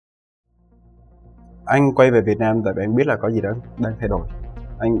Anh quay về Việt Nam tại vì anh biết là có gì đó đang thay đổi.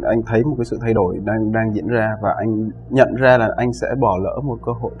 Anh thấy một cái sự thay đổi đang diễn ra, và anh nhận ra là anh sẽ bỏ lỡ một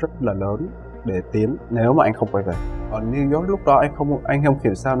cơ hội rất là lớn để tiến nếu mà anh không quay về. Ở New York lúc đó anh không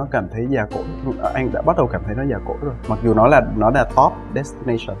hiểu sao nó cảm thấy già cỗi. Anh đã bắt đầu cảm thấy nó già cỗi rồi. Mặc dù nó là top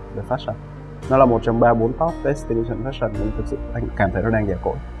destination về fashion, nó là một trong 3-4 top destination fashion, nhưng thực sự anh cảm thấy nó đang già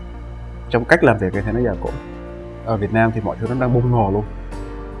cỗi. Trong cách làm việc anh thấy nó già cỗi. Ở Việt Nam thì mọi thứ nó đang bùng nổ luôn.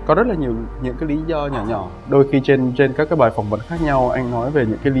 Có rất là nhiều những cái lý do nhỏ nhỏ. Đôi khi trên các cái bài phỏng vấn khác nhau anh nói về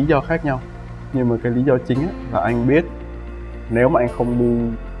những cái lý do khác nhau, nhưng mà cái lý do chính á, là anh biết nếu mà anh không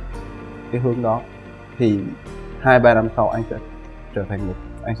đi cái hướng đó thì 2-3 năm sau anh sẽ trở thành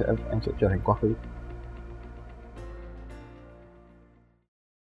anh sẽ trở thành quá khứ.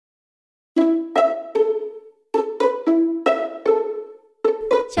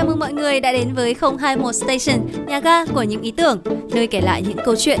 Chào mừng mọi người đã đến với 021 Station, nhà ga của những ý tưởng, nơi kể lại những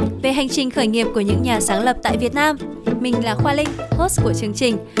câu chuyện về hành trình khởi nghiệp của những nhà sáng lập tại Việt Nam. Mình là Khoa Linh, host của chương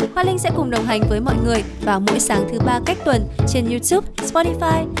trình. Khoa Linh sẽ cùng đồng hành với mọi người vào mỗi sáng thứ 3 cách tuần trên YouTube,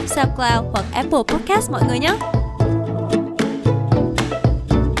 Spotify, SoundCloud hoặc Apple Podcast mọi người nhé.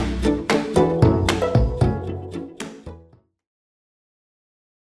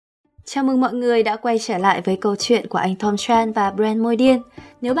 Chào mừng mọi người đã quay trở lại với câu chuyện của anh Tom Tran và brand Môi Điên.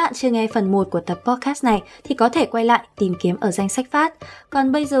 Nếu bạn chưa nghe phần 1 của tập podcast này thì có thể quay lại tìm kiếm ở danh sách phát.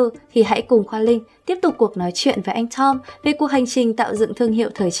 Còn bây giờ thì hãy cùng Khoa Linh tiếp tục cuộc nói chuyện với anh Tom về cuộc hành trình tạo dựng thương hiệu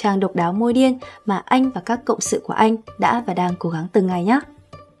thời trang độc đáo Môi Điên mà anh và các cộng sự của anh đã và đang cố gắng từng ngày nhé.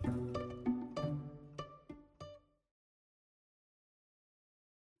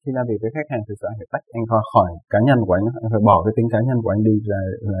 Khi làm việc với khách hàng, thực sự anh phải tách anh khỏi cá nhân của anh phải bỏ cái tính cá nhân của anh đi.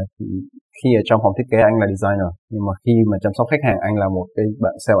 Là khi ở trong phòng thiết kế anh là designer, nhưng mà khi mà chăm sóc khách hàng anh là một cái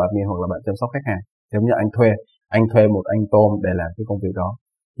bạn sales admin hoặc là bạn chăm sóc khách hàng. Giống như anh thuê một anh Tom để làm cái công việc đó,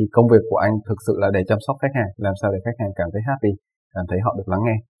 thì công việc của anh thực sự là để chăm sóc khách hàng, làm sao để khách hàng cảm thấy happy, cảm thấy họ được lắng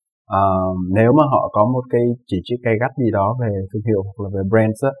nghe. Nếu mà họ có một cái chỉ trích gay gắt gì đó về thương hiệu hoặc là về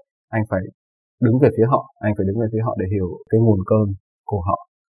brand á, anh phải đứng về phía họ, để hiểu cái nguồn cơn của họ,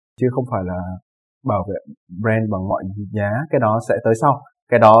 chứ không phải là bảo vệ brand bằng mọi giá. Cái đó sẽ tới sau.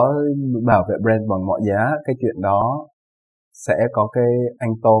 Cái đó bảo vệ brand bằng mọi giá, cái chuyện đó sẽ có cái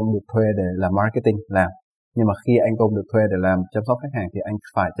anh Tom được thuê để làm marketing làm. Nhưng mà khi anh Tom được thuê để làm chăm sóc khách hàng thì anh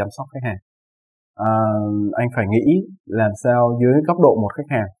phải chăm sóc khách hàng. Anh phải nghĩ làm sao dưới góc độ một khách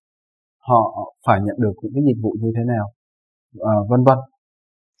hàng họ phải nhận được những cái dịch vụ như thế nào, vân vân.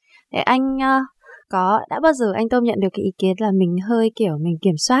 Để anh đã bao giờ anh Tom nhận được cái ý kiến là mình hơi kiểu mình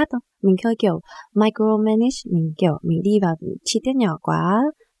kiểm soát không? Mình hơi kiểu micromanage, mình đi vào chi tiết nhỏ quá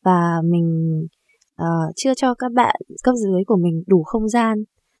và mình chưa cho các bạn cấp dưới của mình đủ không gian.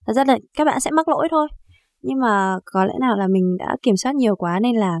 Thật ra là các bạn sẽ mắc lỗi thôi, nhưng mà có lẽ nào là mình đã kiểm soát nhiều quá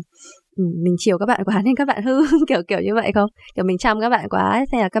nên là mình chiều các bạn quá nên các bạn hư kiểu như vậy không? Kiểu mình chăm các bạn quá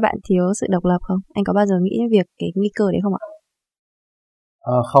hay là các bạn thiếu sự độc lập không? Anh có bao giờ nghĩ đến cái nguy cơ đấy không ạ?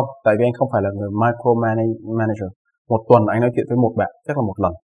 Không, tại vì anh không phải là người micromanager. Một tuần anh nói chuyện với một bạn chắc là một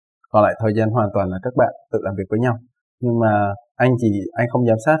lần, còn lại thời gian hoàn toàn là các bạn tự làm việc với nhau. Nhưng mà anh không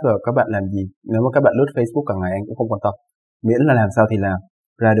giám sát vào các bạn làm gì. Nếu mà các bạn lướt Facebook cả ngày anh cũng không quan tâm, miễn là làm sao thì làm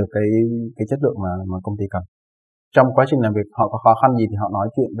ra được cái chất lượng mà công ty cần. Trong quá trình làm việc họ có khó khăn gì thì họ nói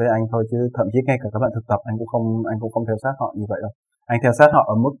chuyện với anh thôi, chứ thậm chí ngay cả các bạn thực tập anh cũng không theo sát họ như vậy đâu. Anh theo sát họ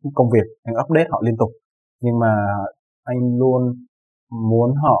ở mức công việc, anh update họ liên tục, nhưng mà anh luôn muốn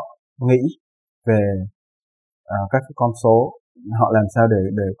họ nghĩ về các cái con số, họ làm sao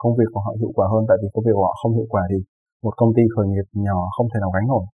để công việc của họ hiệu quả hơn. Tại vì công việc của họ không hiệu quả thì một công ty khởi nghiệp nhỏ không thể nào gánh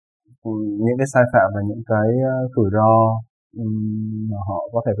nổi những cái sai phạm và những cái rủi ro mà họ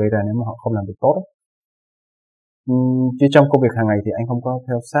có thể gây ra nếu mà họ không làm được tốt. Chứ trong công việc hàng ngày thì anh không có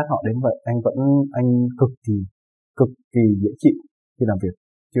theo sát họ đến vậy. Anh cực kỳ dễ chịu khi làm việc.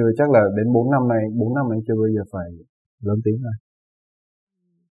 Chưa chắc là đến 4 năm nay chưa bao giờ phải lớn tiếng rồi.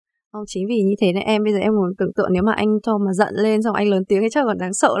 Không, chính vì như thế nên bây giờ em muốn tưởng tượng nếu mà anh Tom mà giận lên xong anh lớn tiếng thì chắc còn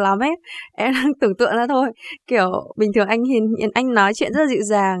đáng sợ lắm ấy. Em đang tưởng tượng ra thôi. Kiểu bình thường anh hiền anh nói chuyện rất là dịu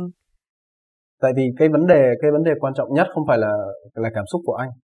dàng. Tại vì cái vấn đề quan trọng nhất không phải là cảm xúc của anh.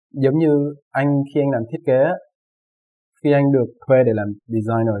 Giống như khi anh làm thiết kế, khi anh được thuê để làm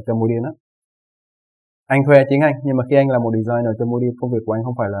designer cho Môi Điên á, anh thuê chính anh, nhưng mà khi anh là một designer cho Môi Điên, công việc của anh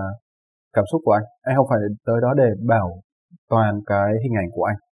không phải là cảm xúc của anh không phải tới đó để bảo toàn cái hình ảnh của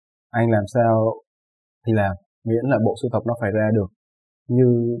anh làm sao thì làm, miễn là bộ sưu tập nó phải ra được như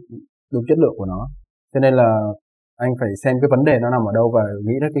đúng chất lượng của nó. Cho nên là anh phải xem cái vấn đề nó nằm ở đâu và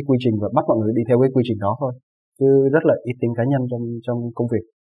nghĩ ra cái quy trình và bắt mọi người đi theo cái quy trình đó thôi, chứ rất là ít tính cá nhân trong công việc.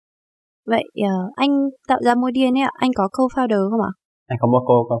 Vậy anh tạo ra Môi Điên ấy ạ, anh có co-founder không ạ? Anh không có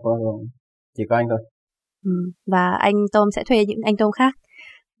co-founder. Chỉ có anh thôi. Và anh Tom sẽ thuê những anh Tom khác.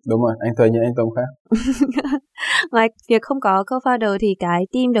 Đúng rồi, anh thuê những anh Tom khác. Ngoài việc không có co-founder thì cái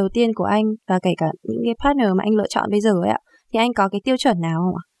team đầu tiên của anh và kể cả những cái partner mà anh lựa chọn bây giờ ấy ạ, thì anh có cái tiêu chuẩn nào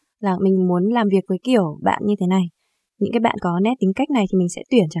không ạ? Là mình muốn làm việc với kiểu bạn như thế này, những cái bạn có nét tính cách này thì mình sẽ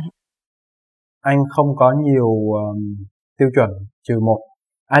tuyển chẳng hạn. Anh không có nhiều tiêu chuẩn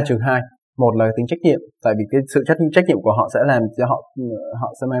trừ hai. Một là tính trách nhiệm, tại vì cái sự trách nhiệm của họ sẽ làm cho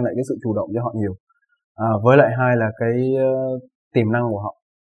họ sẽ mang lại cái sự chủ động cho họ nhiều. Với lại hai là cái tiềm năng của họ.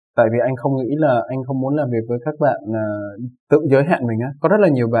 Tại vì anh không nghĩ là anh không muốn làm việc với các bạn tự giới hạn mình á. Có rất là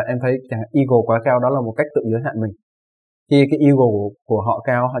nhiều bạn em thấy ego quá cao, đó là một cách tự giới hạn mình. Khi cái ego của họ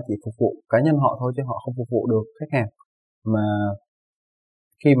cao, họ chỉ phục vụ cá nhân họ thôi chứ họ không phục vụ được khách hàng. Mà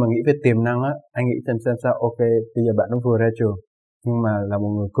khi mà nghĩ về tiềm năng á, anh nghĩ xem sao, ok, bây giờ bạn nó vừa ra trường nhưng mà là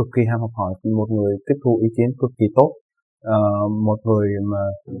một người cực kỳ ham học hỏi, một người tiếp thu ý kiến cực kỳ tốt, một người mà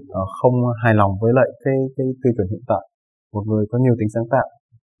không hài lòng với lại cái tiêu chuẩn hiện tại, một người có nhiều tính sáng tạo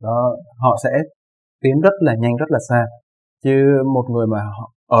đó, họ sẽ tiến rất là nhanh, rất là xa. Chứ một người mà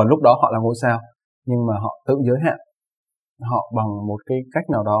ở lúc đó họ là ngôi sao nhưng mà họ tự giới hạn họ bằng một cái cách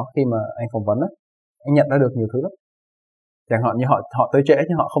nào đó, khi mà anh phỏng vấn á, anh nhận ra được nhiều thứ lắm. Chẳng hạn như họ tới trễ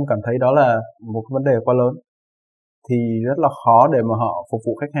nhưng họ không cảm thấy đó là một vấn đề quá lớn, thì rất là khó để mà họ phục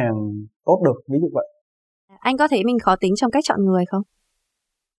vụ khách hàng tốt được, ví dụ vậy. Anh có thấy mình khó tính trong cách chọn người không?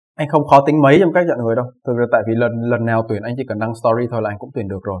 Anh không khó tính mấy trong cách chọn người đâu. Thực ra tại vì lần nào tuyển anh chỉ cần đăng story thôi là anh cũng tuyển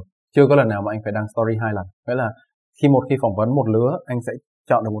được rồi. Chưa có lần nào mà anh phải đăng story 2 lần. Nghĩa là khi phỏng vấn một lứa anh sẽ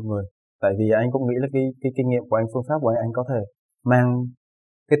chọn được một người. Tại vì anh cũng nghĩ là cái kinh nghiệm của anh, phương pháp của anh có thể mang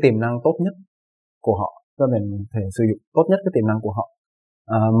cái tiềm năng tốt nhất của họ, cho nên thể sử dụng tốt nhất cái tiềm năng của họ.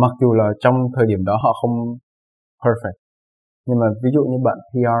 Mặc dù là trong thời điểm đó họ không perfect, nhưng mà ví dụ như bạn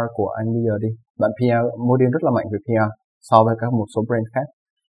PR của anh bây giờ đi, bạn PR Modin rất là mạnh về PR so với các một số brand khác,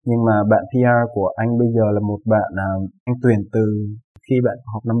 nhưng mà bạn PR của anh bây giờ là một bạn anh tuyển từ khi bạn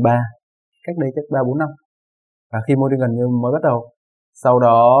học năm 3, cách đây chắc 3-4 năm, và khi Modin gần như mới bắt đầu. Sau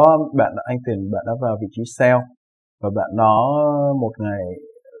đó anh tuyển bạn đó vào vị trí sale, và bạn đó một ngày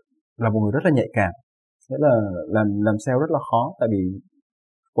là một người rất là nhạy cảm. Nghĩa là làm sale rất là khó, tại vì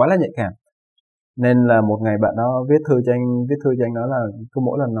quá là nhạy cảm. Nên là một ngày bạn đó viết thư cho anh nói là cứ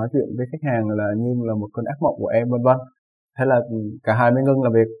mỗi lần nói chuyện với khách hàng là như là một cơn ác mộng của em, vân vân. Thế là cả hai mới ngưng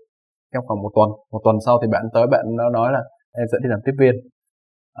làm việc trong khoảng một tuần sau thì bạn tới, bạn nó nói là em sẽ đi làm tiếp viên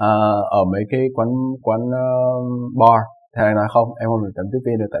ở mấy cái quán bar. Thế anh nói không, em không được làm tiếp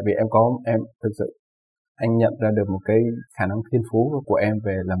viên được, tại vì em thực sự anh nhận ra được một cái khả năng thiên phú của em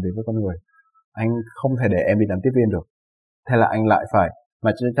về làm việc với con người, anh không thể để em đi làm tiếp viên được. Thế là anh lại phải,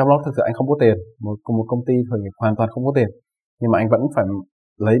 mà trong đó thực sự anh không có tiền, một công ty khởi nghiệp hoàn toàn không có tiền, nhưng mà anh vẫn phải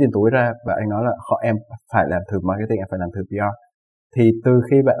lấy tiền túi ra và anh nói là em phải làm thử marketing, em phải làm thử PR. Thì từ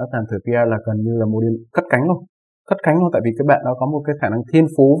khi bạn đã làm thử PR là gần như là một điều cất cánh luôn, tại vì các bạn đó có một cái khả năng thiên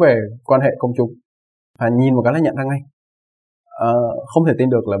phú về quan hệ công chúng, và nhìn một cái là nhận ra ngay. Không thể tin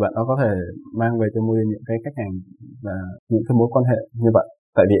được là bạn đó có thể mang về cho Modin những cái khách hàng và những cái mối quan hệ như vậy.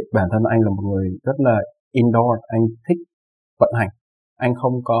 Tại vì bản thân anh là một người rất là indoor, anh thích vận hành, anh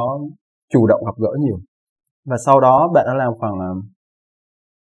không có chủ động gặp gỡ nhiều. Và sau đó bạn đã làm khoảng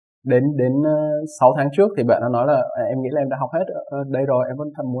đến 6 tháng trước thì bạn đã nói là em nghĩ là em đã học hết đây rồi, em vẫn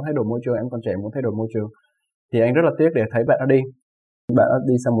muốn thay đổi môi trường, em còn trẻ muốn thay đổi môi trường. Thì anh rất là tiếc để thấy bạn đã đi. Bạn đã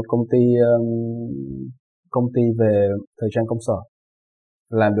đi sang một công ty về thời trang công sở,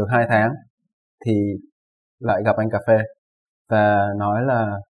 làm được 2 tháng thì lại gặp anh cà phê và nói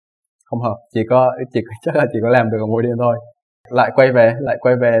là không hợp, chắc là chỉ có làm được ở Modin thôi. Lại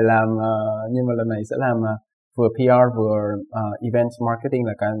quay về làm, nhưng mà lần này sẽ làm vừa PR vừa events marketing,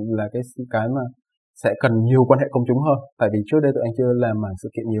 là cái mà sẽ cần nhiều quan hệ công chúng hơn, tại vì trước đây tụi anh chưa làm mảng sự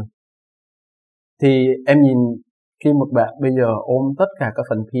kiện nhiều. Thì em nhìn khi một bạn bây giờ ôm tất cả các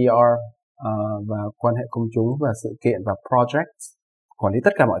phần PR và quan hệ công chúng và sự kiện và project, quản lý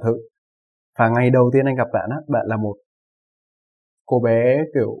tất cả mọi thứ, và ngày đầu tiên anh gặp bạn á, bạn là một cô bé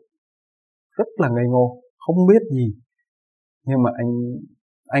kiểu rất là ngây ngô, không biết gì, nhưng mà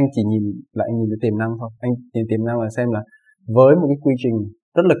anh chỉ nhìn thấy tiềm năng thôi. Anh nhìn tiềm năng là xem là với một cái quy trình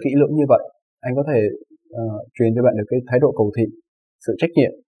rất là kỹ lưỡng như vậy, anh có thể truyền cho bạn được cái thái độ cầu thị, sự trách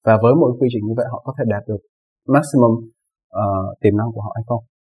nhiệm, và với một cái quy trình như vậy họ có thể đạt được maximum tiềm năng của họ hay không.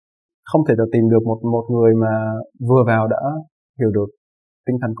 Không thể tìm được một người mà vừa vào đã hiểu được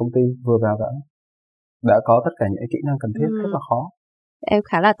tinh thần công ty, vừa vào đã có tất cả những kỹ năng cần thiết, rất là khó. Em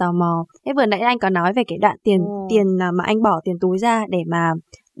khá là tò mò. Thế vừa nãy anh có nói về cái đoạn tiền mà anh bỏ tiền túi ra để mà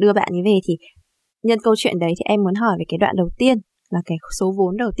đưa bạn ấy về, thì nhân câu chuyện đấy thì em muốn hỏi về cái đoạn đầu tiên, là cái số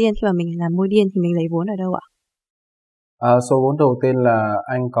vốn đầu tiên khi mà mình làm Modin thì mình lấy vốn ở đâu ạ? Số vốn đầu tiên là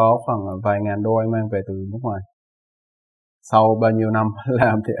anh có khoảng vài ngàn đô anh mang về từ nước ngoài. Sau bao nhiêu năm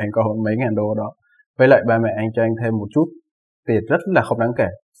làm thì anh có mấy ngàn đô đó. Với lại ba mẹ anh cho anh thêm một chút tiền rất là không đáng kể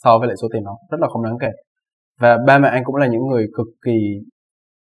so với lại số tiền đó, rất là không đáng kể. Và ba mẹ anh cũng là những người cực kỳ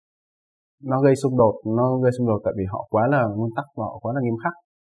nó gây xung đột tại vì họ quá là nguyên tắc và họ quá là nghiêm khắc.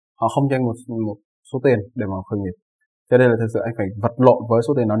 Họ không cho anh một số tiền để mà khởi nghiệp. Cho nên là thực sự anh phải vật lộn với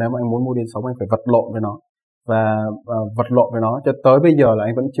số tiền đó. Nếu mà anh muốn mua điên sống anh phải vật lộn với nó và vật lộn với nó cho tới bây giờ là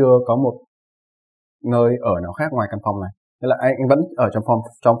anh vẫn chưa có một nơi ở nào khác ngoài căn phòng này. Thế là anh vẫn ở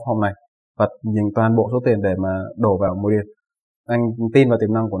trong phòng này và dành toàn bộ số tiền để mà đổ vào mua điên. Anh tin vào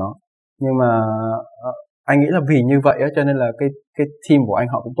tiềm năng của nó. Nhưng mà anh nghĩ là vì như vậy á, cho nên là cái team của anh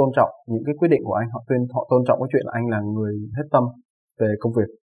họ cũng tôn trọng những cái quyết định của anh, họ tôn trọng cái chuyện là anh là người hết tâm về công việc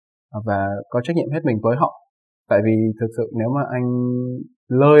và có trách nhiệm hết mình với họ. Tại vì thực sự nếu mà anh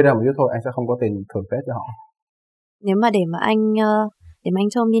lơi ra một chút thôi, anh sẽ không có tiền thưởng Tết cho họ. Nếu mà để mà anh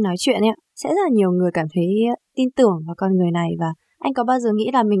Tom đi nói chuyện ấy, sẽ rất là nhiều người cảm thấy tin tưởng vào con người này, và anh có bao giờ nghĩ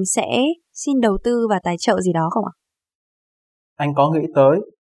là mình sẽ xin đầu tư và tài trợ gì đó không ạ? Anh có nghĩ tới,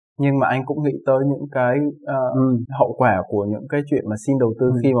 nhưng mà anh cũng nghĩ tới những cái hậu quả của những cái chuyện mà xin đầu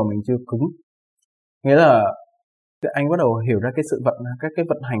tư khi mà mình chưa cứng. Nghĩa là anh bắt đầu hiểu ra cái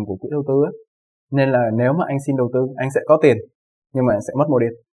vận hành của quỹ đầu tư ấy. Nên là nếu mà anh xin đầu tư, anh sẽ có tiền, nhưng mà anh sẽ mất một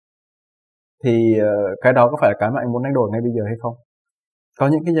điên. Thì cái đó có phải là cái mà anh muốn đánh đổi ngay bây giờ hay không? Có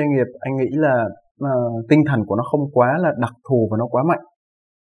những cái doanh nghiệp anh nghĩ là tinh thần của nó không quá là đặc thù và nó quá mạnh,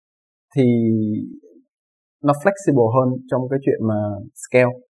 thì nó flexible hơn trong cái chuyện mà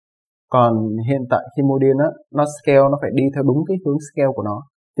scale. Còn hiện tại khi mua điên á, nó scale, nó phải đi theo đúng cái hướng scale của nó,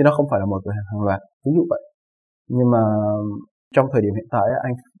 chứ nó không phải là một cửa hàng hàng loạt, ví dụ vậy. Nhưng mà trong thời điểm hiện tại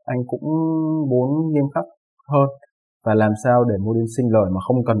anh cũng muốn nghiêm khắc hơn và làm sao để Modin sinh lời mà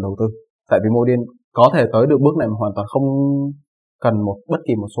không cần đầu tư. Tại vì Modin có thể tới được bước này mà hoàn toàn không cần bất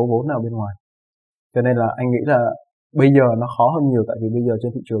kỳ một số vốn nào bên ngoài. Cho nên là anh nghĩ là bây giờ nó khó hơn nhiều, tại vì bây giờ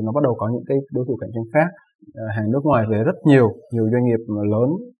trên thị trường nó bắt đầu có những cái đối thủ cạnh tranh khác, hàng nước ngoài về rất nhiều doanh nghiệp lớn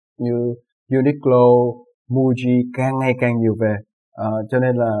như Uniqlo, Muji ngày càng nhiều về, cho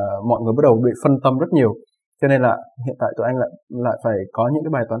nên là mọi người bắt đầu bị phân tâm rất nhiều. Cho nên là hiện tại tụi anh lại phải có những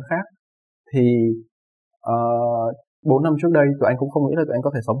cái bài toán khác. Thì 4 năm trước đây tụi anh cũng không nghĩ là tụi anh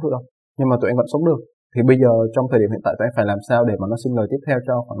có thể sống được đâu, nhưng mà tụi anh vẫn sống được. Thì bây giờ trong thời điểm hiện tại tụi anh phải làm sao để mà nó sinh lời tiếp theo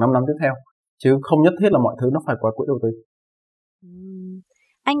cho khoảng 5 năm tiếp theo, chứ không nhất thiết là mọi thứ nó phải qua quỹ đầu tư.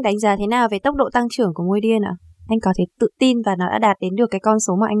 Anh đánh giá thế nào về tốc độ tăng trưởng của Môi Điên ạ? Anh có thể tự tin và nó đã đạt đến được cái con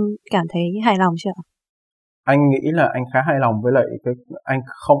số mà anh cảm thấy hài lòng chưa? Anh nghĩ là anh khá hài lòng với lại cái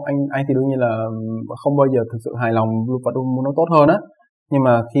anh thì đương nhiên là không bao giờ thực sự hài lòng và muốn nó tốt hơn á. Nhưng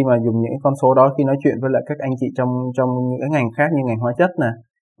mà khi mà dùng những con số đó, khi nói chuyện với lại các anh chị trong những cái ngành khác như ngành hóa chất nè,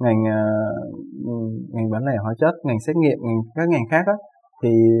 ngành bán lẻ hóa chất, ngành xét nghiệm, các ngành khác á,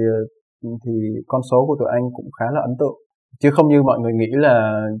 thì con số của tụi anh cũng khá là ấn tượng, chứ không như mọi người nghĩ là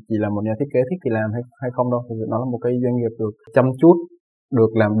chỉ là một nhà thiết kế thích thì làm hay không đâu. Thực sự nó là một cái doanh nghiệp được chăm chút,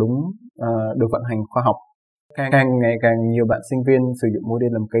 được làm đúng, được vận hành khoa học. Càng ngày càng nhiều bạn sinh viên sử dụng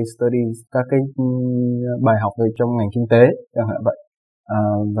Modin làm case study, các cái bài học về trong ngành kinh tế chẳng hạn vậy,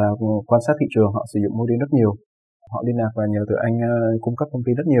 và quan sát thị trường họ sử dụng Modin rất nhiều. Họ liên lạc và nhờ tụi anh cung cấp thông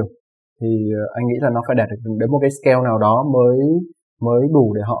tin rất nhiều. Thì anh nghĩ là nó phải đạt được đến một cái scale nào đó mới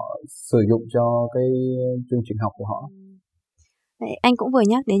đủ để họ sử dụng cho cái chương trình học của họ. Đấy, anh cũng vừa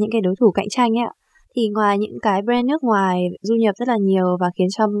nhắc đến những cái đối thủ cạnh tranh ấy ạ. Thì ngoài những cái brand nước ngoài du nhập rất là nhiều và khiến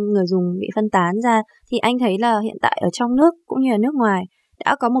cho người dùng bị phân tán ra, thì anh thấy là hiện tại ở trong nước cũng như là nước ngoài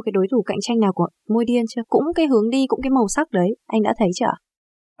đã có một cái đối thủ cạnh tranh nào của Môi Điên chưa? Cũng cái hướng đi, cũng cái màu sắc đấy, anh đã thấy chưa?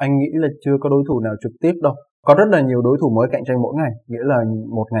 Anh nghĩ là chưa có đối thủ nào trực tiếp đâu. Có rất là nhiều đối thủ mới cạnh tranh mỗi ngày, nghĩa là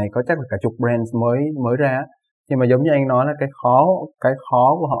một ngày có chắc là cả chục brand mới ra. Nhưng mà giống như anh nói là cái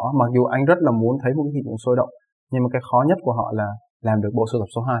khó của họ, mặc dù anh rất là muốn thấy một cái thị trường sôi động, nhưng mà cái khó nhất của họ là làm được bộ sưu tập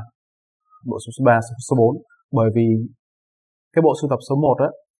số 2, bộ số 3, số 4. Bởi vì cái bộ sưu tập số 1 á,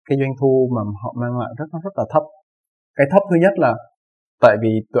 cái doanh thu mà họ mang lại rất là thấp. Cái thấp thứ nhất là tại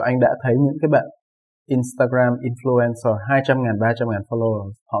vì tụi anh đã thấy những cái bạn Instagram influencer 200.000, 300.000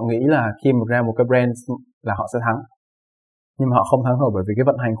 follower, họ nghĩ là khi mà ra một cái brand là họ sẽ thắng. Nhưng mà họ không thắng nổi, bởi vì cái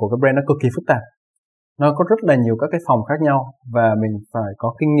vận hành của cái brand nó cực kỳ phức tạp. Nó có rất là nhiều các cái phòng khác nhau và mình phải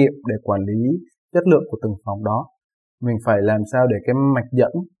có kinh nghiệm để quản lý chất lượng của từng phòng đó. Mình phải làm sao để cái mạch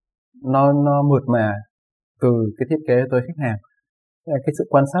dẫn nó mượt mà từ cái thiết kế tới khách hàng. Cái sự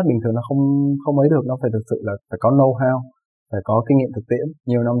quan sát bình thường nó không ấy được, nó phải thực sự là phải có know-how, phải có kinh nghiệm thực tiễn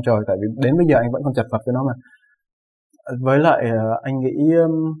nhiều năm trời. Tại vì đến bây giờ anh vẫn còn chật vật với nó mà. Với lại anh nghĩ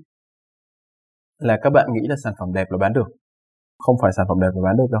là các bạn nghĩ là sản phẩm đẹp là bán được. Không phải sản phẩm đẹp là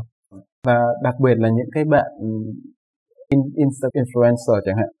bán được đâu. Và đặc biệt là những cái bạn influencer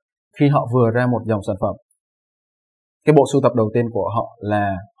chẳng hạn, khi họ vừa ra một dòng sản phẩm, cái bộ sưu tập đầu tiên của họ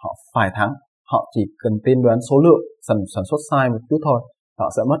là họ phải thắng. Họ chỉ cần tiên đoán số lượng sản xuất sai một chút thôi, họ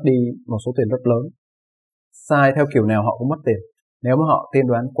sẽ mất đi một số tiền rất lớn. Sai theo kiểu nào họ cũng mất tiền. Nếu mà họ tiên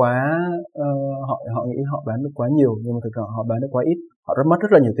đoán quá, họ nghĩ họ bán được quá nhiều, nhưng mà thực ra họ bán được quá ít, họ mất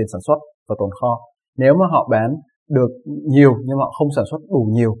rất là nhiều tiền sản xuất và tồn kho. Nếu mà họ bán được nhiều nhưng mà họ không sản xuất đủ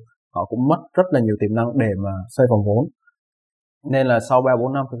nhiều, họ cũng mất rất là nhiều tiềm năng để mà xoay vòng vốn. Nên là sau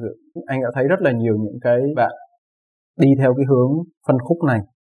 3-4 năm, thực sự anh đã thấy rất là nhiều những cái bạn đi theo cái hướng phân khúc này.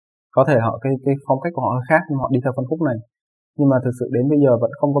 Có thể họ cái phong cách của họ hơi khác, nhưng họ đi theo phân khúc này. Nhưng mà thực sự đến bây giờ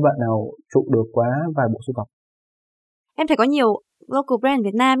vẫn không có bạn nào trụ được quá vài bộ sưu tập. Em thấy có nhiều local brand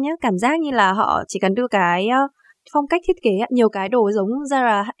Việt Nam nhé, cảm giác như là họ chỉ cần đưa cái phong cách thiết kế, nhiều cái đồ giống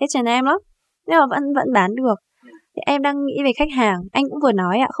Zara, H&M lắm, nhưng mà vẫn bán được. Thì em đang nghĩ về khách hàng, anh cũng vừa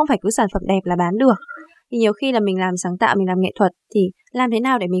nói không phải cứ sản phẩm đẹp là bán được. Thì nhiều khi là mình làm sáng tạo, mình làm nghệ thuật, thì làm thế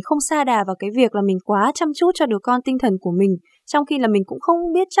nào để mình không sa đà vào cái việc là mình quá chăm chút cho đứa con tinh thần của mình, trong khi là mình cũng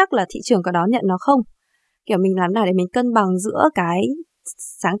không biết chắc là thị trường có đón nhận nó không. Kiểu mình làm nào để mình cân bằng giữa cái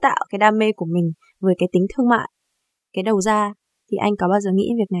sáng tạo, cái đam mê của mình với cái tính thương mại, cái đầu ra. Thì anh có bao giờ nghĩ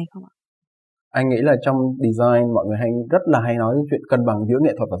việc này không ạ? Anh nghĩ là trong design mọi người rất là hay nói đến chuyện cân bằng giữa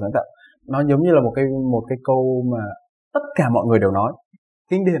nghệ thuật và sáng tạo. Nó giống như là một cái câu mà tất cả mọi người đều nói,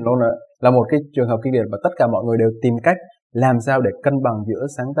 kinh điển luôn, là một cái trường hợp kinh điển, và tất cả mọi người đều tìm cách làm sao để cân bằng giữa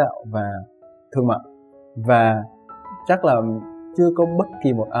sáng tạo và thương mại. Và chắc là chưa có bất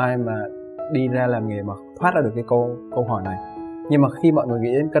kỳ một ai mà đi ra làm nghề mà thoát ra được cái câu hỏi này. Nhưng mà khi mọi người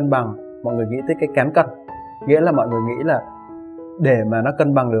nghĩ đến cân bằng, mọi người nghĩ tới cái cán cân, nghĩa là mọi người nghĩ là để mà nó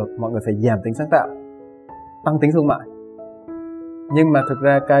cân bằng được, mọi người phải giảm tính sáng tạo, tăng tính thương mại. Nhưng mà thực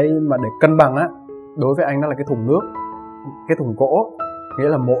ra cái mà để cân bằng á, đối với anh nó là cái thùng nước, cái thùng gỗ. Nghĩa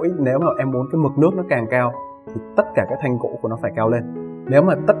là nếu mà em muốn cái mực nước nó càng cao thì tất cả các thanh gỗ của nó phải cao lên. Nếu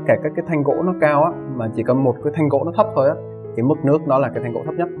mà tất cả các cái thanh gỗ nó cao á, mà chỉ có một cái thanh gỗ nó thấp thôi á, cái mực nước nó là cái thanh gỗ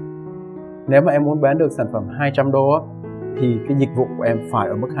thấp nhất. Nếu mà em muốn bán được sản phẩm 200 đô á, thì cái dịch vụ của em phải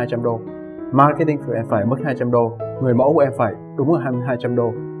ở mức 200 đô. Marketing của em phải ở mức 200 đô. Người mẫu của em phải đúng là 200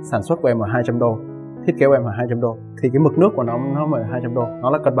 đô. Sản xuất của em là 200 đô. Thiết kế của em là 200 đô. Thì cái mực nước của nó mới là 200 đô. Nó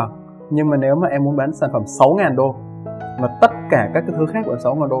là cân bằng. Nhưng mà nếu mà em muốn bán sản phẩm 6.000 đô, mà tất cả các cái thứ khác của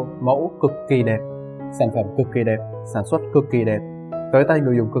 6.000 đô, mẫu cực kỳ đẹp, sản phẩm cực kỳ đẹp, sản xuất cực kỳ đẹp, tới tay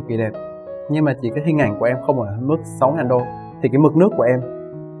người dùng cực kỳ đẹp, nhưng mà chỉ cái hình ảnh của em không ở mức 6.000 đô, thì cái mực nước của em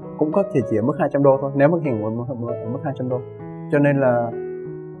cũng có thể chỉ ở mức 200 đô thôi, nếu mức hình của em ở mức 200 đô. Cho nên là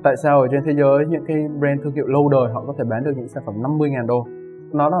tại sao ở trên thế giới những cái brand thương hiệu lâu đời họ có thể bán được những sản phẩm 50.000 đô.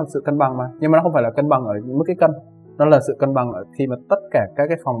 Nó là sự cân bằng mà, nhưng mà nó không phải là cân bằng ở mức cái cân, nó là sự cân bằng ở khi mà tất cả các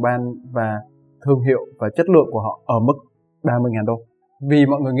cái phòng ban và thương hiệu và chất lượng của họ ở mức 30.000 đô. Vì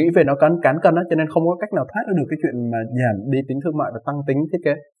mọi người nghĩ về nó cán cân đó, cho nên không có cách nào thoát được cái chuyện mà giảm đi tính thương mại và tăng tính thiết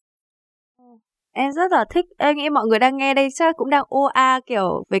kế. Em rất là thích, em nghĩ mọi người đang nghe đây chắc cũng đang OA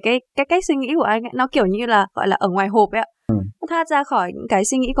kiểu về cái cách suy nghĩ của anh ấy. Nó kiểu như là gọi là ở ngoài hộp ấy ạ. Nó thoát ra khỏi những cái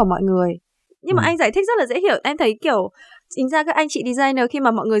suy nghĩ của mọi người. Nhưng mà anh giải thích rất là dễ hiểu. Em thấy kiểu chính ra các anh chị designer khi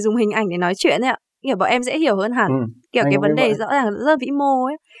mà mọi người dùng hình ảnh để nói chuyện ấy ạ, kiểu bọn em dễ hiểu hơn hẳn. Kiểu cái vấn đề rõ ràng rất là vĩ mô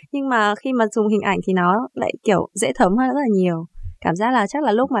ấy, nhưng mà khi mà dùng hình ảnh thì nó lại kiểu dễ thấm hơn rất là nhiều. Cảm giác là chắc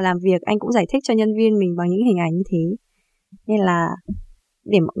là lúc mà làm việc anh cũng giải thích cho nhân viên mình bằng những hình ảnh như thế, nên là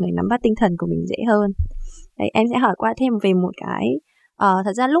để mọi người nắm bắt tinh thần của mình dễ hơn. Đấy, em sẽ hỏi qua thêm về một cái.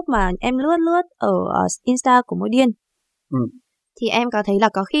 Thật ra lúc mà em lướt ở Insta của Môi Điên, thì em có thấy là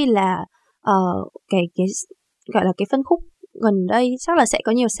có khi là cái gọi là cái phân khúc gần đây chắc là sẽ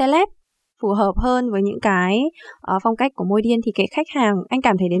có nhiều celeb phù hợp hơn với những cái phong cách của Môi Điên. Thì cái khách hàng, anh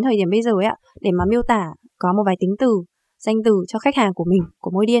cảm thấy đến thời điểm bây giờ ấy ạ, để mà miêu tả có một vài tính từ, danh từ cho khách hàng của mình,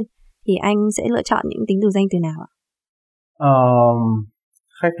 của Môi Điên, thì anh sẽ lựa chọn những tính từ, danh từ nào ạ?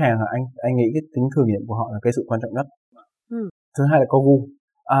 Khách hàng anh nghĩ cái tính thử nghiệm của họ là cái sự quan trọng nhất. Thứ hai là có gu.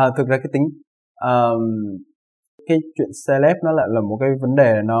 Thực ra cái tính cái chuyện celeb nó lại là một cái vấn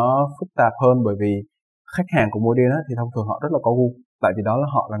đề nó phức tạp hơn, bởi vì khách hàng của Môi Điên thì thông thường họ rất là có gu, tại vì đó là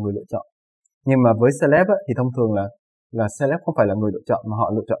họ là người lựa chọn. Nhưng mà với celeb thì thông thường là celeb không phải là người lựa chọn, mà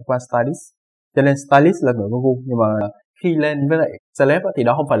họ lựa chọn qua stylist. Cho nên stylist là người có gu, nhưng mà khi lên với lại celeb thì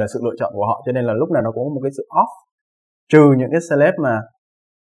đó không phải là sự lựa chọn của họ, cho nên là lúc nào nó cũng có một cái sự off. Trừ những cái celeb mà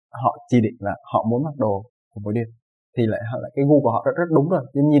họ chỉ định là họ muốn mặc đồ của Môi Điên, thì lại cái gu của họ rất đúng rồi.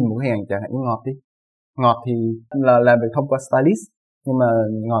 Nhưng nhìn một cái hình ảnh chẳng hạn như Ngọt đi, Ngọt thì là làm việc thông qua stylist, nhưng mà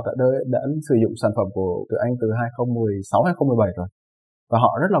Ngọt đã sử dụng sản phẩm của tụi anh từ 2016 2017 rồi, và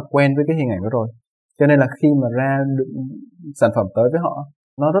họ rất là quen với cái hình ảnh đó rồi, cho nên là khi mà ra sản phẩm tới với họ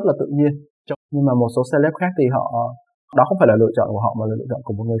nó rất là tự nhiên. Nhưng mà một số celeb khác thì họ đó không phải là lựa chọn của họ, mà là lựa chọn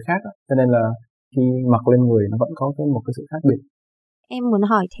của một người khác đó. Cho nên là khi mặc lên người nó vẫn có một cái sự khác biệt. Em muốn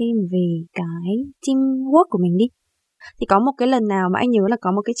hỏi thêm về cái teamwork của mình đi. Thì có một cái lần nào mà anh nhớ là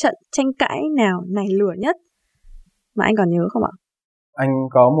có một cái trận tranh cãi nào nảy lửa nhất mà anh còn nhớ không ạ? Anh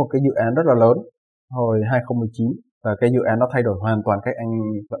có một cái dự án rất là lớn hồi 2019 và cái dự án nó thay đổi hoàn toàn cách anh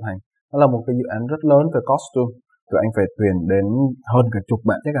vận hành. Nó là một cái dự án rất lớn về costume. Tụi anh phải tuyển đến hơn cả chục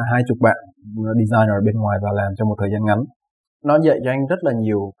bạn, chắc là 20 bạn designer bên ngoài vào làm trong một thời gian ngắn. Nó dạy cho anh rất là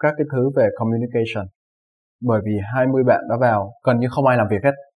nhiều các cái thứ về communication. Bởi vì 20 bạn đã vào, gần như không ai làm việc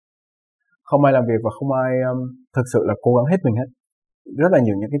hết. Không ai làm việc và không ai thực sự là cố gắng hết mình hết. Rất là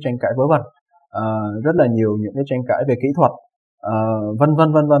nhiều những cái tranh cãi vớ vẩn, rất là nhiều những cái tranh cãi về kỹ thuật, vân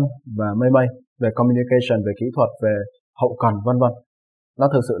vân và mây về communication, về kỹ thuật, về hậu cần vân vân. Nó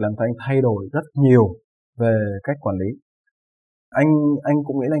thực sự làm cho anh thay đổi rất nhiều về cách quản lý. Anh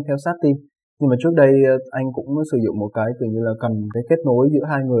cũng nghĩ là anh theo sát team, nhưng mà trước đây anh cũng sử dụng một cái kiểu như là cần cái kết nối giữa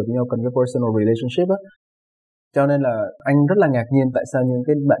hai người với nhau, cần cái personal relationship á. Cho nên là anh rất là ngạc nhiên tại sao những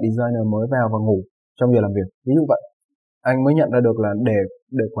cái bạn designer mới vào và ngủ trong giờ làm việc. Ví dụ vậy, anh mới nhận ra được là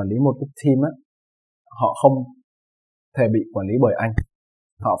để quản lý một cái team á, họ không thể bị quản lý bởi anh,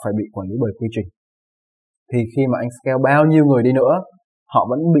 họ phải bị quản lý bởi quy trình. Thì khi mà anh scale bao nhiêu người đi nữa, họ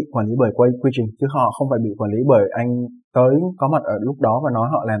vẫn bị quản lý bởi quy trình, chứ họ không phải bị quản lý bởi anh tới có mặt ở lúc đó và nói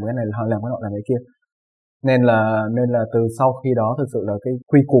họ làm cái này, họ làm cái họ làm cái kia. Nên là từ sau khi đó thực sự là cái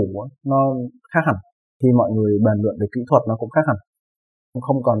quy củ nó khác hẳn. Khi mọi người bàn luận về kỹ thuật nó cũng khác hẳn.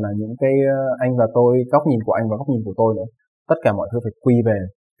 Không còn là những cái anh và tôi, góc nhìn của anh và góc nhìn của tôi nữa. Tất cả mọi thứ phải quy về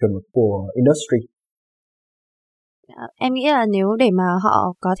chuẩn mực của industry. Em nghĩ là nếu để mà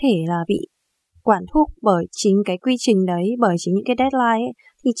họ có thể là bị quản thúc bởi chính cái quy trình đấy, bởi chính những cái deadline ấy,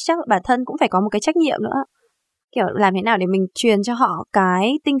 thì chắc là bản thân cũng phải có một cái trách nhiệm nữa. Kiểu làm thế nào để mình truyền cho họ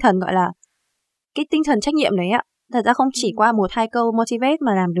cái tinh thần gọi là cái tinh thần trách nhiệm đấy ạ. Thật ra không chỉ qua một hai câu motivate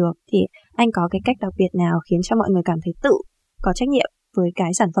mà làm được, thì anh có cái cách đặc biệt nào khiến cho mọi người cảm thấy tự có trách nhiệm với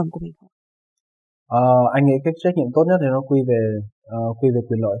cái sản phẩm của mình không? Anh nghĩ cái trách nhiệm tốt nhất thì nó quy về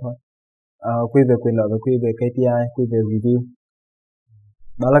quyền lợi thôi. Quy về quyền lợi và quy về KPI, quy về review.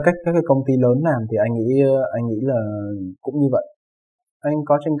 Đó là cách các cái công ty lớn làm, thì anh nghĩ là cũng như vậy. Anh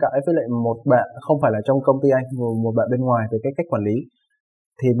có tranh cãi với lại một bạn không phải là trong công ty anh, một bạn bên ngoài về cái cách quản lý.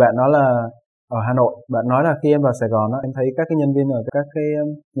 Thì bạn nói là ở Hà Nội, bạn nói là khi em vào Sài Gòn á, em thấy các cái nhân viên ở các cái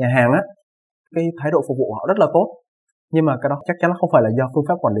nhà hàng á, cái thái độ phục vụ của họ rất là tốt. Nhưng mà cái đó chắc chắn nó không phải là do phương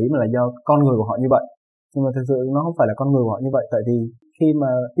pháp quản lý mà là do con người của họ như vậy. Nhưng mà thực sự nó không phải là con người của họ như vậy, tại vì khi mà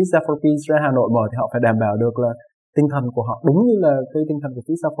Pizza for Peace ra Hà Nội mở thì họ phải đảm bảo được là tinh thần của họ đúng như là cái tinh thần của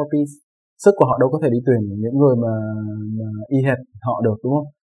Pizza for Peace. Sức của họ đâu có thể đi tuyển những người mà y hệt họ được, đúng không?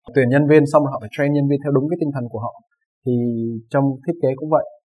 Tuyển nhân viên xong rồi họ phải train nhân viên theo đúng cái tinh thần của họ. Thì trong thiết kế cũng vậy.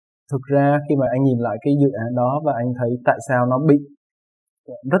 Thực ra khi mà anh nhìn lại cái dự án đó và anh thấy tại sao nó bị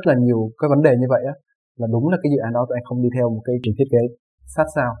rất là nhiều cái vấn đề như vậy á, là đúng là cái dự án đó tụi anh không đi theo một cái trình thiết kế sát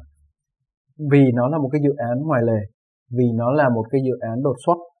sao. Vì nó là một cái dự án ngoài lề, vì nó là một cái dự án đột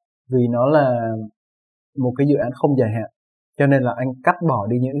xuất, vì nó là một cái dự án không dài hạn, cho nên là anh cắt bỏ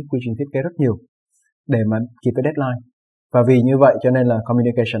đi những cái quy trình thiết kế rất nhiều để mà kịp với deadline. Và vì như vậy cho nên là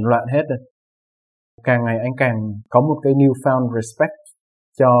communication loạn hết rồi. Càng ngày anh càng có một cái newfound respect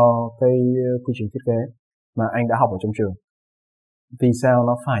cho cái quy trình thiết kế mà anh đã học ở trong trường. Vì sao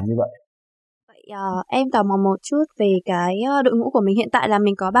nó phải như vậy? Vậy em tò mò một chút về cái đội ngũ của mình hiện tại là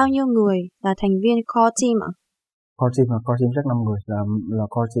mình có bao nhiêu người là thành viên core team ạ? Core team chắc 5 người là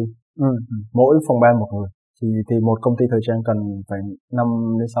core team. Mỗi phòng ban một người. Thì một công ty thời trang cần phải 5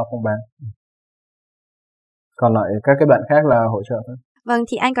 đến 6 phòng ban. Còn lại các cái bạn khác là hỗ trợ thôi. Vâng,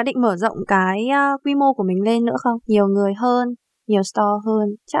 thì anh có định mở rộng cái quy mô của mình lên nữa không? Nhiều người hơn, nhiều store hơn.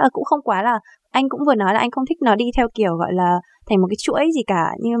 Chắc là cũng không quá là, anh cũng vừa nói là anh không thích nó đi theo kiểu gọi là thành một cái chuỗi gì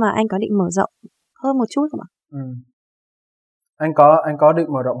cả, nhưng mà anh có định mở rộng hơn một chút không ạ? Anh có định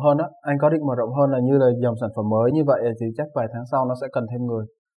mở rộng hơn á. Anh có định mở rộng hơn là như là dòng sản phẩm mới như vậy thì chắc vài tháng sau nó sẽ cần thêm người.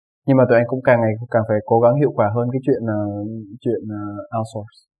 Nhưng mà tụi anh cũng càng ngày càng phải cố gắng hiệu quả hơn cái chuyện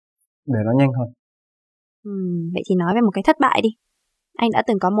outsource để nó nhanh hơn. Vậy thì nói về một cái thất bại đi. Anh đã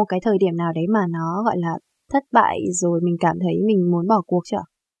từng có một cái thời điểm nào đấy mà nó gọi là thất bại rồi mình cảm thấy mình muốn bỏ cuộc chưa?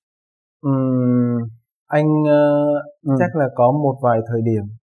 Anh chắc là có một vài thời điểm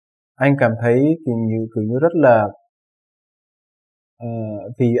anh cảm thấy kiểu như rất là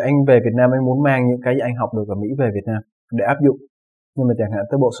vì anh về Việt Nam, anh muốn mang những cái anh học được ở Mỹ về Việt Nam để áp dụng. Nhưng mà chẳng hạn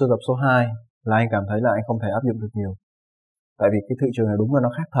tới bộ sưu tập số 2 là anh cảm thấy là anh không thể áp dụng được nhiều. Tại vì cái thị trường này đúng là nó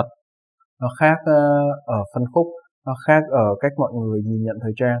khác thật. Nó khác ở phân khúc, nó khác ở cách mọi người nhìn nhận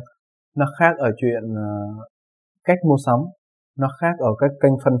thời trang, nó khác ở chuyện cách mua sắm, nó khác ở các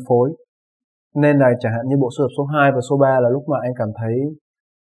kênh phân phối. Nên là chẳng hạn như bộ sưu tập số 2 và số 3 là lúc mà anh cảm thấy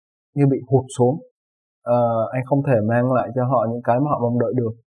như bị hụt xuống. Anh không thể mang lại cho họ những cái mà họ mong đợi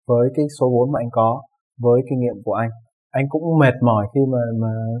được với cái số vốn mà anh có, với kinh nghiệm của anh. Anh cũng mệt mỏi khi mà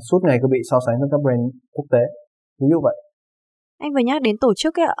suốt ngày cứ bị so sánh với các brand quốc tế, ví dụ vậy. Anh vừa nhắc đến tổ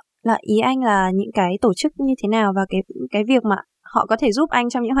chức ấy ạ, là ý anh là những cái tổ chức như thế nào và cái việc mà họ có thể giúp anh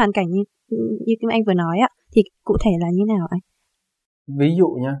trong những hoàn cảnh như anh vừa nói ạ, thì cụ thể là như nào anh? Ví dụ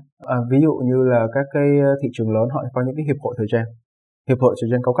nha, ví dụ như là các cái thị trường lớn họ có những cái hiệp hội thời trang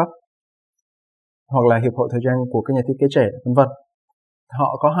cao cấp, hoặc là hiệp hội thời trang của các nhà thiết kế trẻ, vân vân.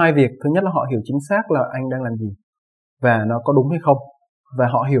 Họ có hai việc, thứ nhất là họ hiểu chính xác là anh đang làm gì và nó có đúng hay không, và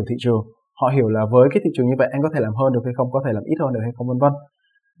họ hiểu thị trường, họ hiểu là với cái thị trường như vậy anh có thể làm hơn được hay không, có thể làm ít hơn được hay không, vân vân.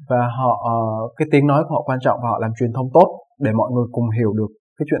 Và họ cái tiếng nói của họ quan trọng và họ làm truyền thông tốt để mọi người cùng hiểu được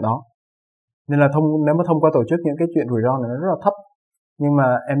cái chuyện đó. Nên là nếu mà thông qua tổ chức, những cái chuyện rủi ro này nó rất là thấp. Nhưng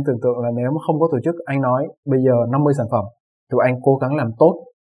mà em tưởng tượng là nếu mà không có tổ chức, anh nói bây giờ 50 sản phẩm, tụi anh cố gắng làm tốt,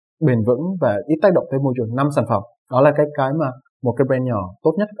 bền vững và ít tác động tới môi trường 5 sản phẩm. Đó là cái mà một cái brand nhỏ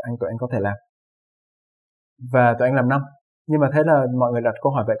tốt nhất tụi anh có thể làm. Và tụi anh làm 5. Nhưng mà thế là mọi người đặt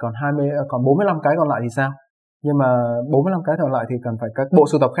câu hỏi vậy còn 45 cái còn lại thì sao? Nhưng mà 45 cái còn lại thì cần phải các bộ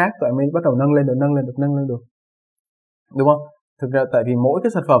sưu tập khác tụi anh mới bắt đầu nâng lên được. Đúng không? Thực ra tại vì mỗi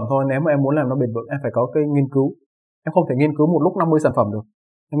cái sản phẩm thôi, nếu mà em muốn làm nó bền vững, em phải có cái nghiên cứu. Em không thể nghiên cứu một lúc 50 sản phẩm được.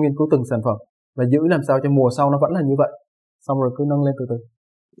 Em nghiên cứu từng sản phẩm và giữ làm sao cho mùa sau nó vẫn là như vậy. Xong rồi cứ nâng lên từ từ.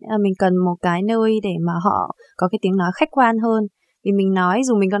 Mình cần một cái nơi để mà họ có cái tiếng nói khách quan hơn. Vì mình nói,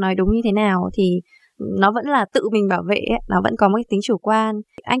 dù mình có nói đúng như thế nào thì nó vẫn là tự mình bảo vệ ấy, nó vẫn có một cái tính chủ quan.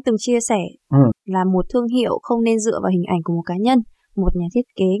 Anh từng chia sẻ là một thương hiệu không nên dựa vào hình ảnh của một cá nhân, một nhà thiết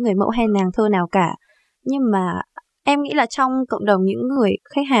kế, người mẫu hay nàng thơ nào cả. Nhưng mà em nghĩ là trong cộng đồng những người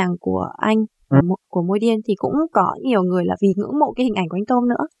khách hàng của anh, của Môi Điên, thì cũng có nhiều người là vì ngưỡng mộ cái hình ảnh của anh Tôm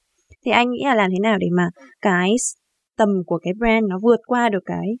nữa. Thì anh nghĩ là làm thế nào để mà cái tầm của cái brand nó vượt qua được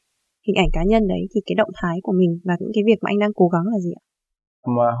cái hình ảnh cá nhân đấy, thì cái động thái của mình và những cái việc mà anh đang cố gắng là gì ạ?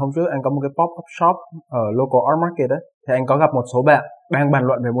 Mà hôm trước anh có một cái pop-up shop ở local art market ấy, thì anh có gặp một số bạn đang bàn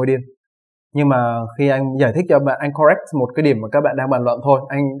luận về Môi Điên. Nhưng mà khi anh giải thích cho bạn, anh correct một cái điểm mà các bạn đang bàn luận thôi,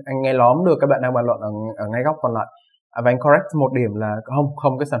 anh nghe lóm được các bạn đang bàn luận ở ngay góc còn lại. Và anh correct một điểm là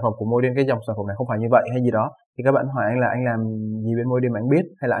không cái sản phẩm của Môi Điên, cái dòng sản phẩm này không phải như vậy hay gì đó. Thì các bạn hỏi anh là anh làm gì bên Môi Điên mà anh biết,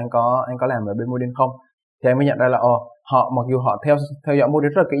 hay là anh có làm ở bên Môi Điên không? Thì anh mới nhận ra là họ mặc dù họ theo dõi Môi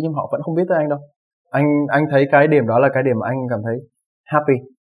Điên rất là kỹ nhưng họ vẫn không biết tới anh đâu. Anh thấy cái điểm đó là cái điểm mà anh cảm thấy happy.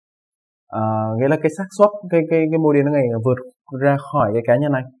 Nghĩa là cái xác suất cái Môi Điên nó ngày vượt ra khỏi cái cá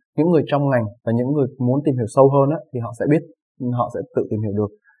nhân anh. Những người trong ngành và những người muốn tìm hiểu sâu hơn á, thì họ sẽ biết, họ sẽ tự tìm hiểu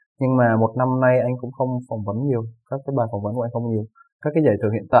được. Nhưng mà một năm nay anh cũng không phỏng vấn nhiều, các cái bài phỏng vấn của anh không nhiều. Các cái giải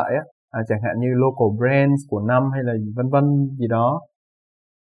thưởng hiện tại á, chẳng hạn như local brands của năm hay là vân vân gì đó,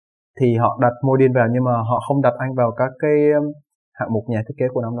 thì họ đặt Môi Điên vào nhưng mà họ không đặt anh vào các cái hạng mục nhà thiết kế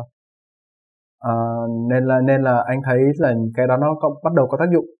của năm đâu. Nên là anh thấy là cái đó nó bắt đầu có tác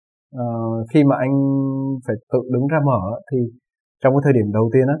dụng. Khi mà anh phải tự đứng ra mở thì trong cái thời điểm đầu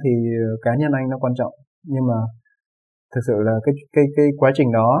tiên á, thì cá nhân anh nó quan trọng. Nhưng mà thực sự là cái quá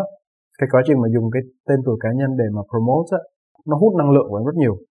trình đó, cái quá trình mà dùng cái tên tuổi cá nhân để mà promote á, nó hút năng lượng của em rất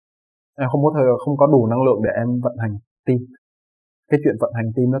nhiều. Em không có đủ năng lượng để em vận hành team. Cái chuyện vận hành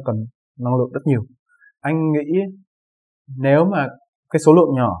team nó cần năng lượng rất nhiều. Anh nghĩ nếu mà cái số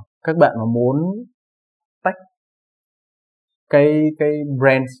lượng nhỏ, các bạn mà muốn tách cái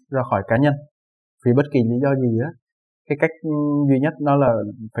brand ra khỏi cá nhân vì bất kỳ lý do gì á, cái cách duy nhất đó là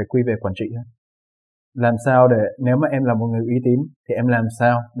phải quy về quản trị. Làm sao để nếu mà em là một người uy tín thì em làm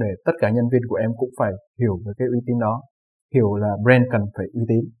sao để tất cả nhân viên của em cũng phải hiểu về cái uy tín đó, hiểu là brand cần phải uy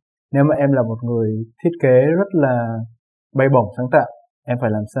tín. Nếu mà em là một người thiết kế rất là bay bổng sáng tạo, em phải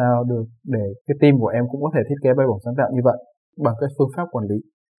làm sao được để cái team của em cũng có thể thiết kế bay bổng sáng tạo như vậy bằng cái phương pháp quản lý.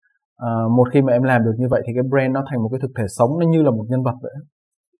 Một khi mà em làm được như vậy thì cái brand nó thành một cái thực thể sống, nó như là một nhân vật vậy.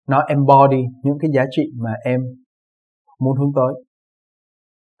 Nó embody những cái giá trị mà em muốn hướng tới.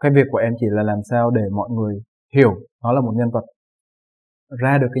 Cái việc của em chỉ là làm sao để mọi người hiểu nó là một nhân vật,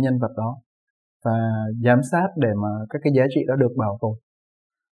 ra được cái nhân vật đó và giám sát để mà các cái giá trị đó được bảo tồn.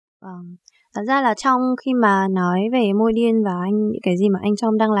 Thật ra là trong khi mà nói về Môi Điên và những cái gì mà anh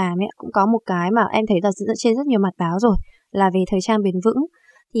Trong đang làm ấy, cũng có một cái mà em thấy là trên rất nhiều mặt báo rồi, là về thời trang bền vững.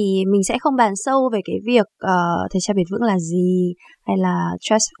 Thì mình sẽ không bàn sâu về cái việc thời trang bền vững là gì, hay là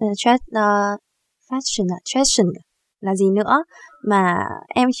fashion là gì nữa, mà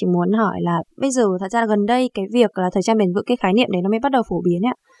em chỉ muốn hỏi là bây giờ thật ra là gần đây cái việc là thời trang bền vững, cái khái niệm đấy nó mới bắt đầu phổ biến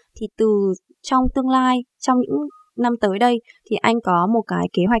ấy. Thì từ trong tương lai, trong những năm tới đây thì anh có một cái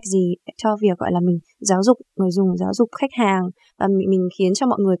kế hoạch gì cho việc gọi là mình giáo dục người dùng, giáo dục khách hàng và mình khiến cho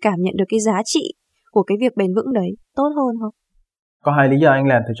mọi người cảm nhận được cái giá trị của cái việc bền vững đấy tốt hơn không? Có hai lý do anh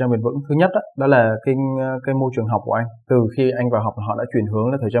làm thời trang bền vững. Thứ nhất đó là cái môi trường học của anh. Từ khi anh vào học họ đã chuyển hướng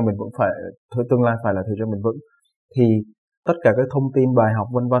là thời trang bền vững tương lai phải là thời trang bền vững. Thì tất cả các thông tin bài học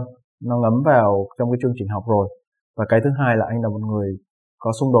vân vân nó ngấm vào trong cái chương trình học rồi. Và cái thứ hai là anh là một người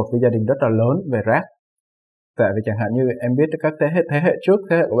có xung đột với gia đình rất là lớn về rác. Tại vì chẳng hạn như em biết các thế hệ trước,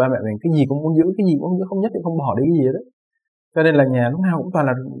 thế hệ của ba mẹ mình cái gì cũng muốn giữ, cái gì cũng muốn giữ, không nhất định không bỏ đi cái gì đấy. Cho nên là nhà lúc nào cũng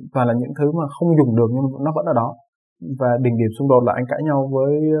toàn là những thứ mà không dùng được nhưng nó vẫn ở đó. Và đỉnh điểm xung đột là anh cãi nhau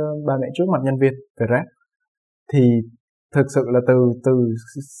với ba mẹ trước mặt nhân viên về rác. Thì thực sự là từ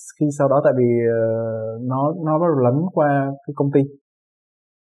khi sau đó, tại vì nó bắt đầu lấn qua cái công ty,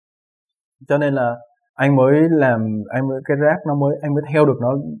 cho nên là anh mới cái rác anh mới theo được nó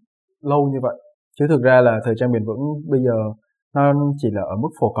lâu như vậy. Chứ thực ra là thời trang bền vững bây giờ nó chỉ là ở mức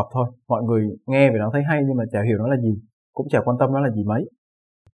phổ cập thôi. Mọi người nghe về nó thấy hay nhưng mà chả hiểu nó là gì, cũng chả quan tâm nó là gì mấy.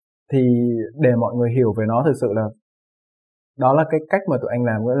 Thì để mọi người hiểu về nó, thực sự là đó là cái cách mà tụi anh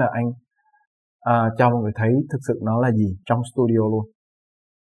làm, nghĩa là anh cho mọi người thấy thực sự nó là gì trong studio luôn.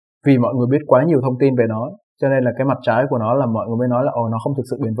 Vì mọi người biết quá nhiều thông tin về nó, cho nên là cái mặt trái của nó là mọi người mới nói là nó không thực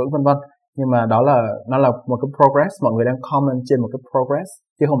sự bền vững vân vân. Nhưng mà nó là một cái progress, mọi người đang comment trên một cái progress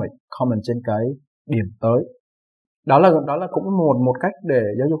chứ không phải comment trên cái điểm tới. Đó là cũng một cách để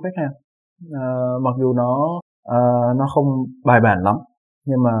giáo dục khách hàng. Mặc dù nó không bài bản lắm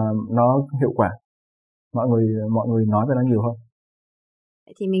nhưng mà nó hiệu quả. Mọi người nói về nó nhiều hơn.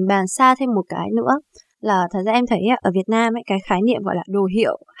 Thì mình bàn xa thêm một cái nữa là thật ra em thấy ở Việt Nam cái khái niệm gọi là đồ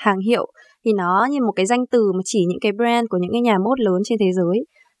hiệu, hàng hiệu thì nó như một cái danh từ mà chỉ những cái brand của những cái nhà mốt lớn trên thế giới,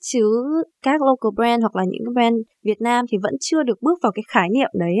 chứ các local brand hoặc là những cái brand Việt Nam thì vẫn chưa được bước vào cái khái niệm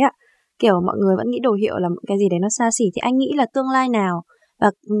đấy ạ. Kiểu mọi người vẫn nghĩ đồ hiệu là một cái gì đấy nó xa xỉ. Thì anh nghĩ là tương lai nào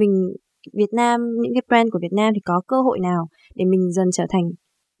và Việt Nam, những cái brand của Việt Nam thì có cơ hội nào để mình dần trở thành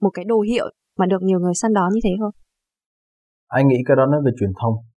một cái đồ hiệu mà được nhiều người săn đón như thế không? Anh nghĩ cái đó nó về truyền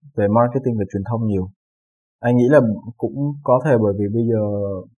thông, về marketing, về truyền thông nhiều. Anh nghĩ là cũng có thể bởi vì bây giờ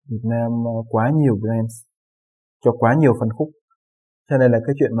Việt Nam quá nhiều brands cho quá nhiều phân khúc, cho nên là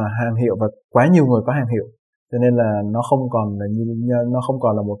cái chuyện mà hàng hiệu và quá nhiều người có hàng hiệu, cho nên là nó không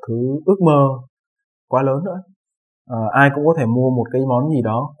còn là một thứ ước mơ quá lớn nữa. Ai cũng có thể mua một cái món gì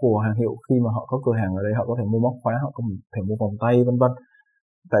đó của hàng hiệu khi mà họ có cửa hàng ở đây, họ có thể mua móc khóa, họ có thể mua vòng tay vân vân.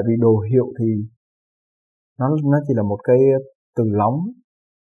 Tại vì đồ hiệu thì nó chỉ là một cái từ lóng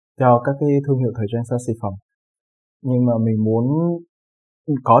cho các cái thương hiệu thời trang xa xỉ phẩm. Nhưng mà mình muốn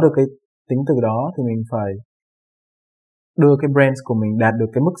có được cái tính từ đó thì mình phải đưa cái brand của mình đạt được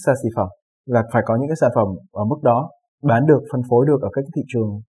cái mức xa xỉ phẩm, là phải có những cái sản phẩm ở mức đó bán được, phân phối được ở các cái thị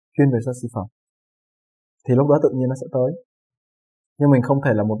trường chuyên về xa xỉ phẩm, thì lúc đó tự nhiên nó sẽ tới. Nhưng mình không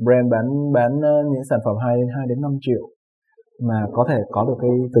thể là một brand bán những sản phẩm 2 đến 5 triệu mà có thể có được cái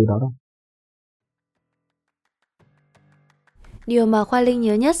từ đó đâu. Điều mà Khoa Linh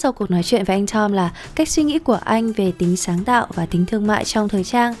nhớ nhất sau cuộc nói chuyện với anh Tom là cách suy nghĩ của anh về tính sáng tạo và tính thương mại trong thời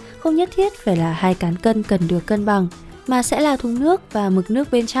trang không nhất thiết phải là hai cán cân cần được cân bằng, mà sẽ là thùng nước và mực nước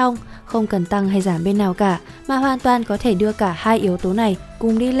bên trong, không cần tăng hay giảm bên nào cả, mà hoàn toàn có thể đưa cả hai yếu tố này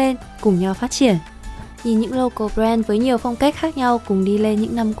cùng đi lên, cùng nhau phát triển. Nhìn những local brand với nhiều phong cách khác nhau cùng đi lên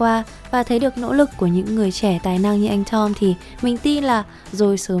những năm qua và thấy được nỗ lực của những người trẻ tài năng như anh Tom thì mình tin là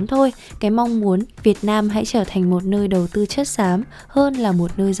rồi sớm thôi, cái mong muốn Việt Nam hãy trở thành một nơi đầu tư chất xám hơn là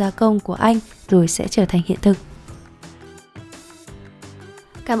một nơi gia công của anh rồi sẽ trở thành hiện thực.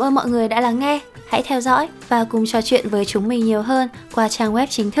 Cảm ơn mọi người đã lắng nghe. Hãy theo dõi và cùng trò chuyện với chúng mình nhiều hơn qua trang web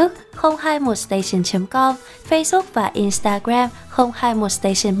chính thức 021station.com, Facebook và Instagram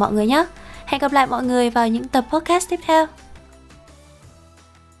 021station mọi người nhé. Hẹn gặp lại mọi người vào những tập podcast tiếp theo.